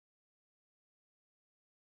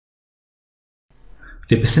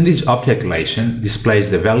The percentage of calculation displays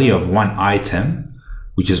the value of one item,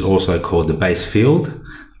 which is also called the base field,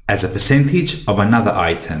 as a percentage of another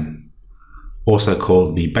item, also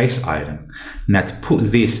called the base item. Now, to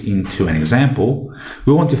put this into an example,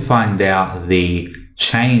 we want to find out the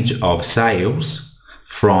change of sales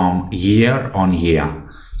from year on year.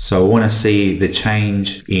 So we want to see the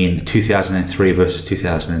change in 2003 versus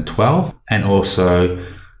 2012, and also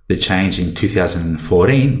the change in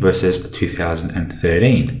 2014 versus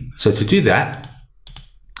 2013. So to do that,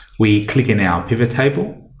 we click in our pivot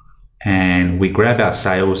table and we grab our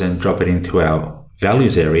sales and drop it into our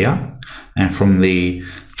values area. And from the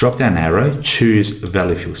drop down arrow, choose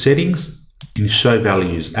value field settings. In show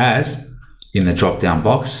values as, in the drop down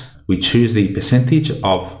box, we choose the percentage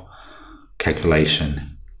of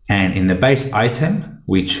calculation. And in the base item,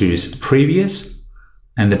 we choose previous,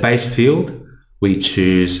 and the base field, we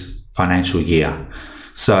choose financial year.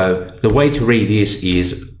 So the way to read this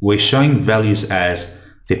is we're showing values as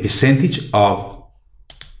the percentage of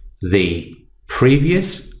the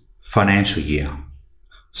previous financial year.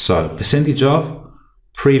 So percentage of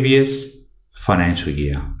previous financial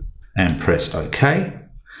year, and press OK.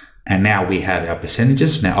 And now we have our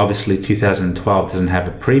percentages. Now obviously 2012 doesn't have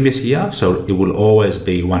a previous year, so it will always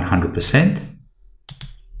be 100%.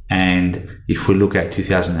 And if we look at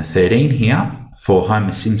 2013 here, for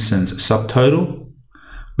Homer Simpson's subtotal,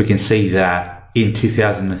 we can see that in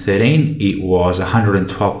 2013 it was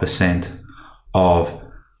 112% of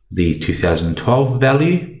the 2012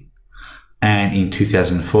 value, and in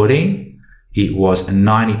 2014 it was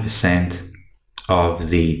 90% of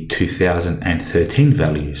the 2013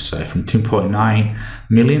 value. So from 2.9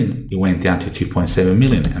 million it went down to 2.7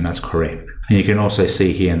 million, and that's correct. And you can also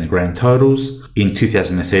see here in the grand totals, in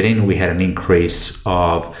 2013 we had an increase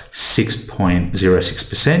of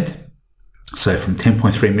 6.06%, so from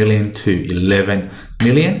 10.3 million to 11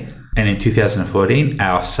 million. And in 2014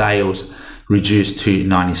 our sales reduced to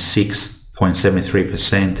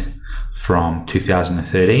 96.73% from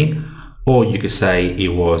 2013, or you could say it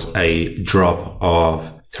was a drop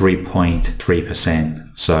of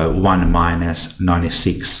 3.3%, so 1 minus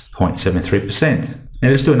 96.73%. Now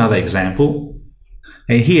let's do another example.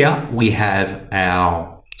 And here we have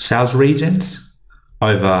our sales regions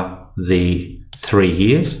over the 3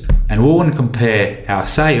 years, and we want to compare our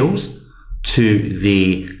sales to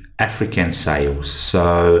the African sales.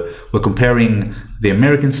 So we're comparing the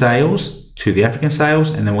American sales to the African sales,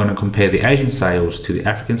 and then we're going to compare the Asian sales to the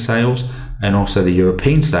African sales, and also the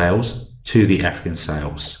European sales to the African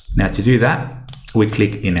sales. Now to do that, we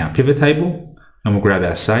click in our pivot table and we'll grab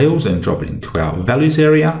our sales and drop it into our values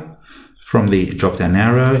area. From the drop down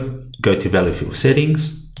arrow, go to value field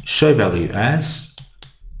settings, show value as,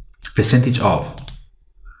 percentage of.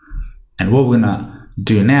 And what we're gonna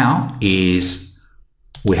do now is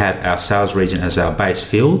we have our sales region as our base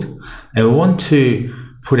field, and we want to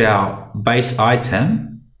put our base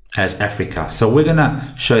item as Africa. So we're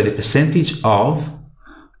gonna show the percentage of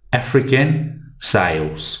African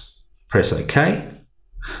sales. Press OK.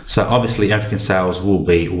 So obviously African sales will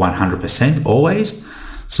be 100% always.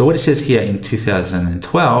 So what it says here in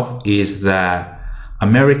 2012 is that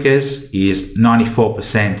Americas is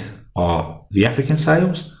 94% of the African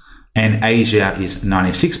sales, and Asia is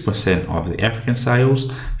 96% of the African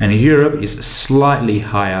sales, and Europe is slightly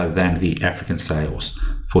higher than the African sales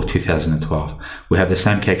for 2012. We have the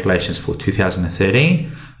same calculations for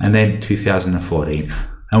 2013 and then 2014.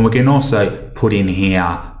 And we can also put in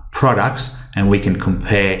here products, and we can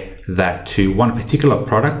compare that to one particular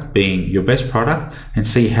product being your best product and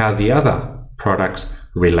see how the other products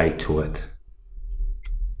relate to it.